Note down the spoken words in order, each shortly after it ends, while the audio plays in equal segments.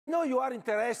know you are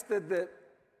interested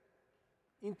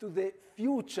into the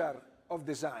future of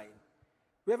design.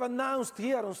 We have announced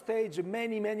here on stage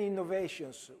many, many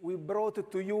innovations. We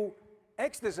brought to you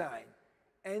Xdesign,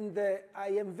 and I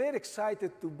am very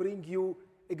excited to bring you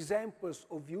examples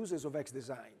of uses of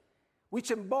Xdesign,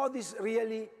 which embodies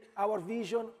really our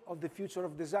vision of the future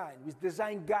of design, with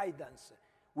design guidance,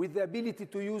 with the ability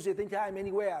to use it anytime,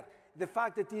 anywhere, the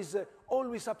fact that it is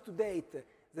always up to date,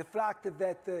 the fact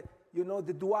that you know,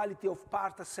 the duality of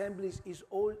part assemblies has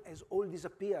all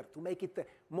disappeared, to make it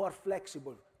more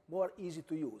flexible, more easy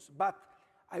to use. But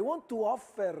I want to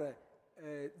offer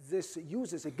this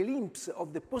uses a glimpse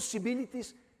of the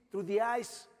possibilities through the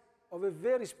eyes of a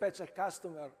very special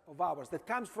customer of ours that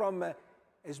comes from a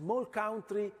small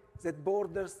country that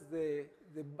borders the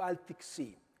Baltic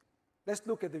Sea. Let's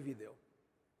look at the video.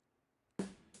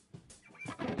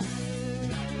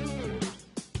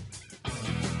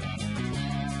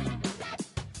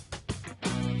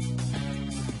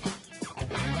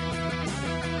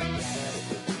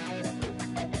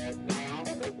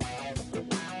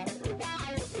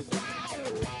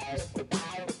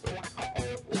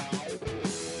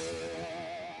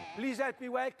 Please help me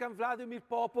welcome Vladimir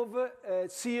Popov,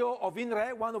 CEO of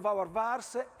INRE, one of our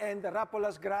VARs, and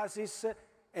Rapolas Gražys,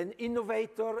 an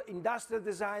innovator, industrial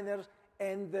designer,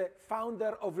 and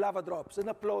founder of Lava Drops. An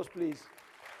applause, please.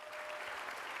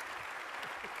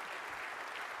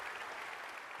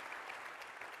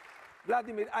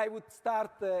 Vladimir, I would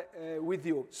start with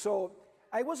you. So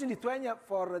I was in Lithuania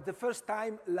for the first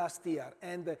time last year,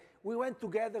 and we went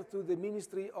together to the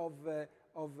Ministry of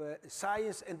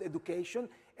Science and Education,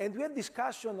 and we had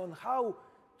discussion on how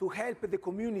to help the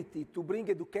community to bring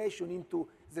education into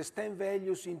the STEM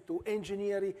values, into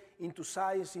engineering, into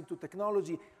science, into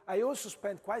technology. I also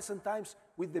spent quite some time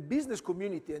with the business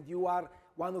community, and you are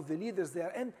one of the leaders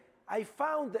there, and I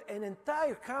found an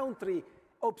entire country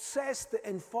obsessed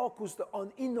and focused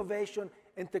on innovation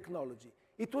and technology.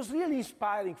 It was really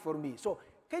inspiring for me. So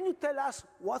can you tell us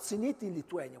what's in it in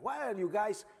Lithuania? Why are you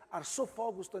guys so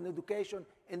focused on education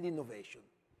and innovation?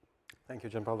 Thank you,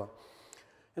 Gianpaolo.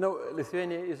 You know,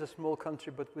 Lithuania is a small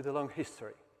country, but with a long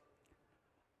history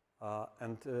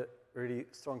and a really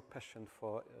strong passion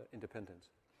for independence.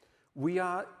 We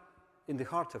are in the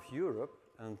heart of Europe,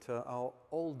 and our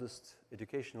oldest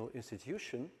educational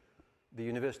institution, the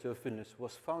University of Vilnius,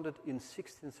 was founded in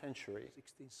 16th century.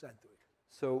 16th century.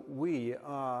 So we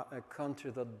are a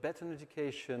country that bet on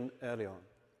education early on.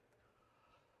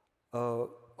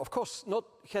 Of course, not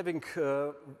having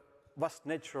vast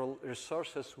natural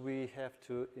resources, we have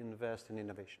to invest in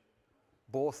innovation,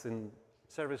 both in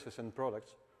services and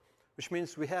products, which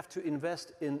means we have to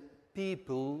invest in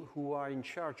people who are in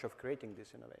charge of creating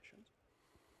these innovations.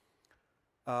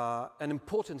 An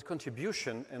important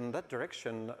contribution in that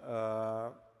direction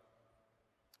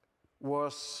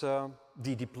was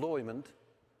the deployment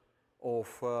of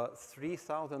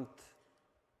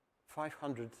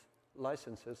 3,500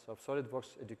 licenses of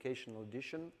SOLIDWORKS Educational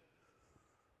Edition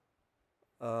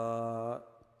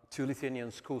to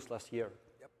Lithuanian schools last year.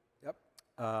 Yep.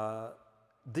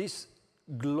 This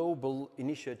global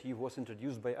initiative was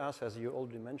introduced by us, as you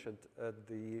already mentioned, at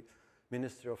the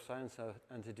Ministry of Science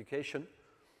and Education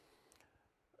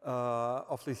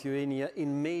of Lithuania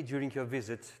in May during your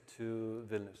visit to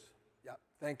Vilnius. Yeah,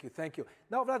 thank you.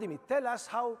 Now, Vladimir, tell us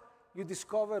how you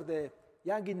discovered the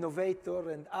young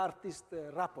innovator and artist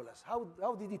Rapolas.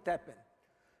 How did it happen?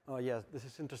 Oh, yes, this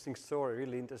is an interesting story,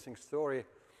 really interesting story.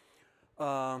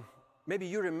 Maybe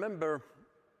you remember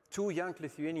two young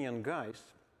Lithuanian guys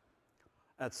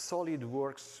at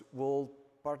SOLIDWORKS World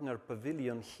Partner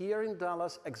Pavilion here in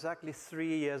Dallas exactly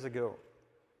 3 years ago.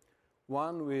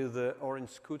 One with an orange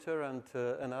scooter and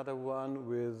another one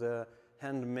with a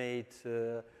handmade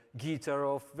guitar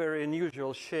of very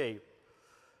unusual shape.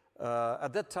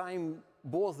 At that time,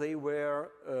 both they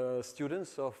were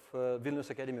students of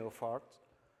Vilnius Academy of Arts.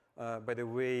 By the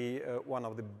way, one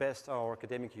of the best our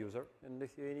academic user in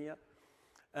Lithuania.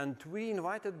 And we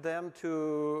invited them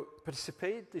to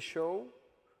participate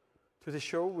to the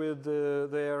show with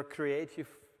their creative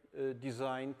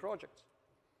design projects.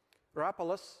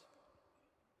 Rapolas,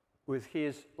 with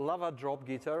his lava drop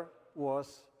guitar,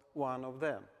 was one of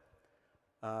them.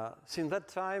 Since that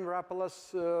time,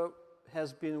 Rapolas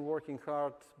has been working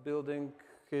hard, building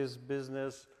his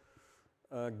business,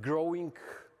 growing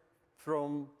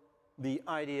from the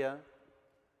idea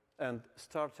and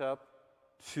startup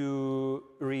to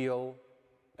real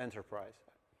enterprise.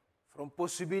 From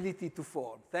possibility to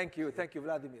form. Thank you,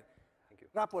 Vladimir. Thank you.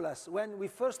 Rapolas, when we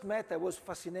first met, I was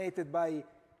fascinated by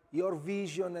your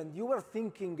vision, and you were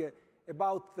thinking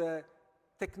about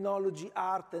technology,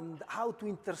 art, and how to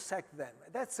intersect them.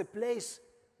 That's a place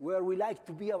where we like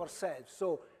to be ourselves. So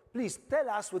please tell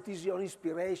us what is your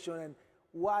inspiration and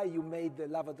why you made the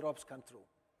Lava Drops come true.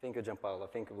 Thank you, Gianpaolo.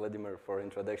 Thank you, Vladimir, for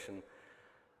introduction.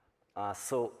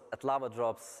 So at Lava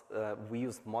Drops, we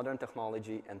use modern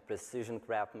technology and precision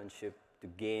craftsmanship to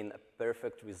gain a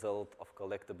perfect result of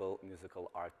collectible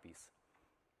musical art piece.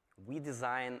 We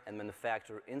design and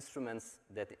manufacture instruments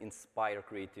that inspire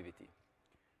creativity.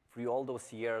 Through all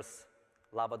those years,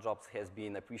 Lava Drops has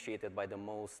been appreciated by the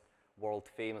most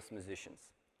world-famous musicians: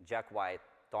 Jack White,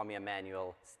 Tommy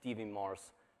Emmanuel, Stevie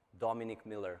Morse, Dominic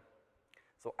Miller.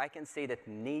 So I can say that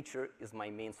nature is my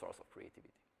main source of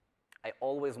creativity. I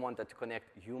always wanted to connect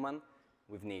human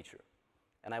with nature.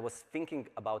 And I was thinking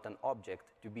about an object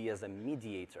to be as a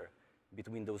mediator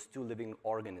between those two living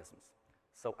organisms.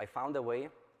 So I found a way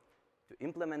to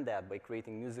implement that by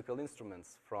creating musical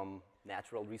instruments from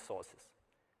natural resources: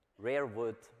 rare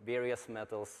wood, various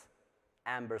metals,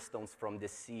 amber stones from the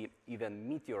sea, even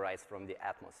meteorites from the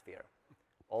atmosphere.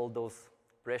 All those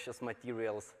precious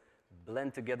materials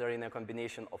blend together in a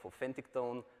combination of authentic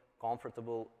tone,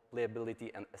 comfortable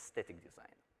playability, and aesthetic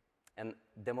design. And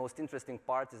the most interesting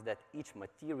part is that each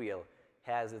material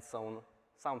has its own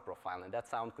sound profile, and that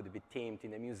sound could be tamed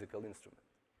in a musical instrument.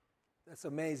 That's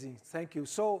amazing. Thank you.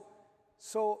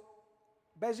 So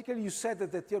basically, you said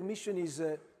that your mission is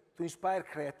to inspire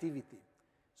creativity.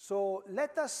 So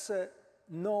let us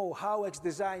know how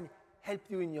Xdesign helped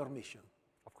you in your mission.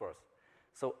 Of course.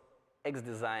 So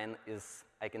Xdesign is,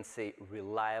 I can say,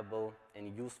 reliable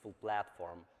and useful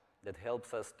platform that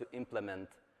helps us to implement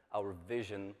our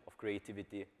vision of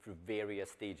creativity through various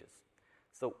stages.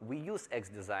 So we use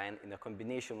Xdesign in a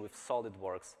combination with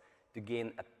SOLIDWORKS to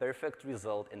gain a perfect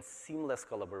result and seamless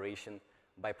collaboration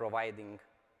by providing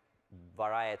a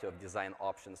variety of design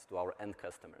options to our end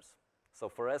customers. So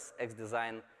for us,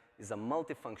 Xdesign is a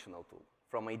multifunctional tool,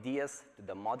 from ideas to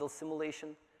the model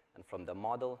simulation, and from the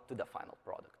model to the final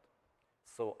product.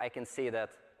 So I can say that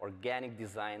organic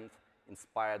design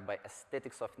inspired by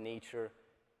aesthetics of nature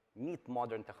meet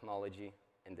modern technology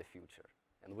in the future.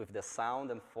 And with the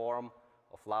sound and form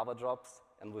of Lava Drops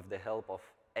and with the help of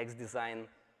Xdesign,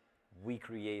 we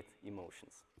create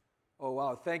emotions. Oh,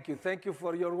 wow. Thank you. Thank you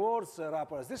for your words,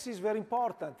 Rapolas. This is very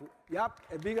important. Yep,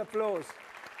 a big applause.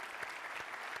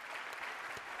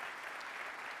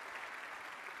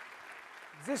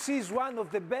 This is one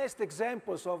of the best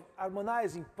examples of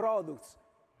harmonizing products,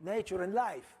 nature, and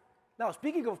life. Now,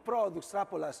 speaking of products,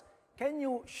 Rapolas, can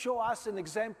you show us an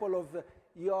example of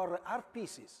your art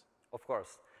pieces? Of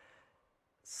course.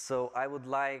 So I would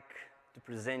like to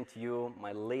present you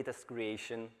my latest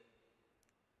creation,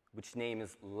 which name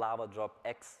is Lava Drop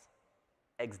X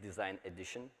Xdesign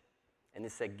Edition. And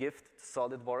it's a gift to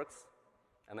SOLIDWORKS.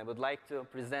 And I would like to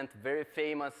present very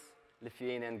famous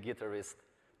Lithuanian guitarist,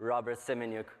 Robertas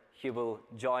Semeniukas. He will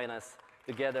join us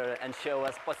together and show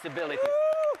us possibilities.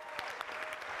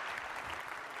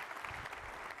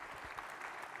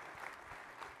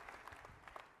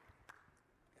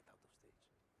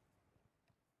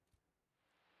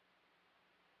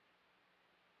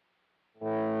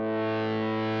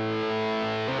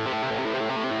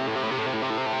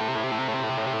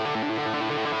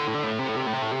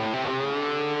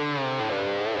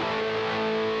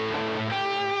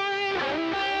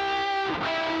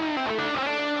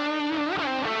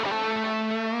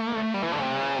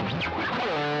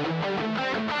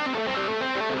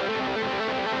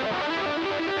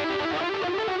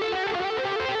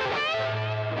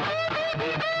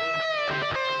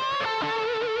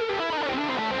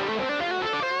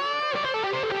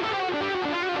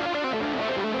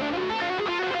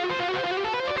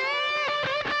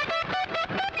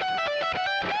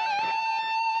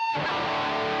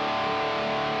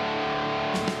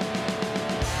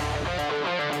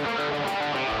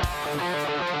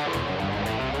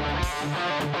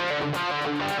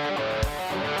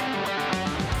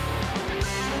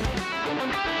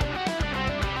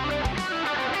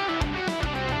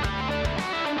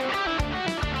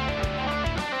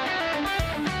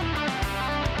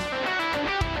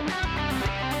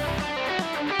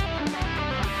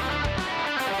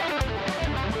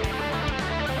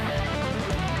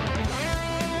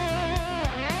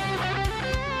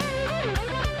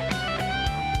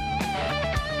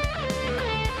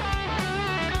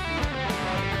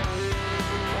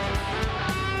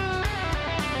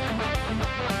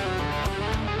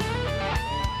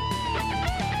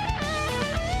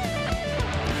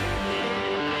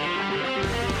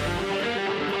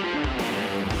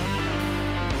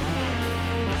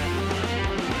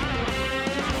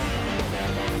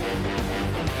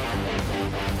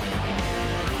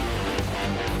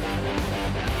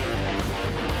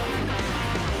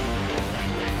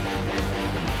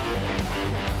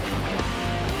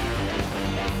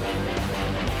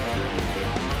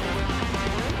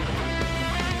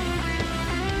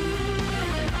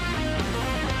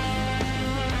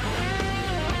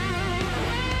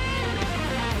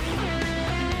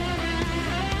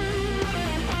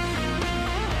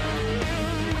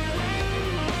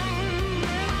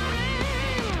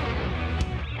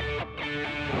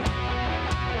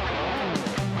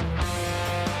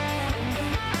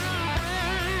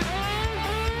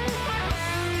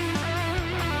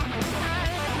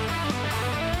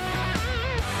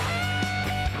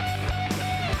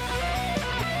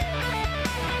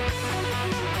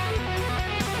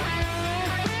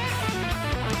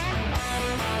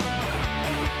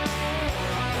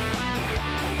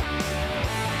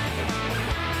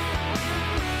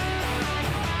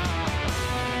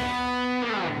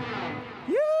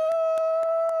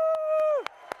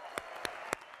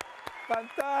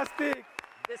 Fantastic.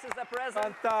 This is a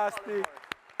present. Fantastic.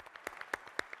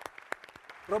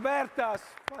 Robertas,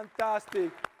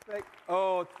 fantastic.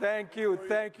 Oh, thank you,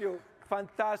 thank you.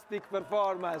 Fantastic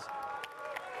performance.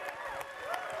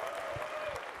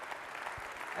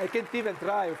 I can't even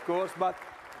try, of course, but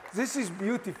this is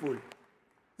beautiful.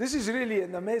 This is really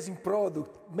an amazing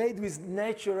product made with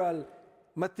natural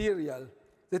material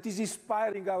that is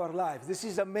inspiring our life. This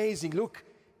is amazing. Look,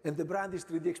 and the brand is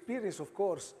 3D Experience, of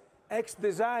course.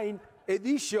 Xdesign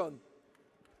edition.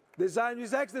 Design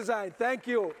with Xdesign. Thank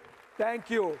you. Thank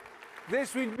you.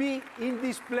 This will be in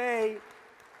display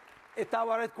at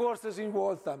our headquarters in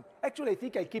Waltham. Actually, I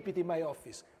think I'll keep it in my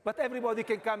office, but everybody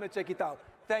can come and check it out.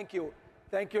 Thank you.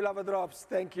 Thank you, Lava Drops.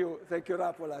 Thank you. Thank you,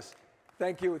 Rapolas.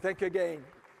 Thank you. Thank you again.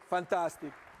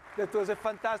 Fantastic. That was a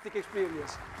fantastic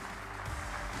experience.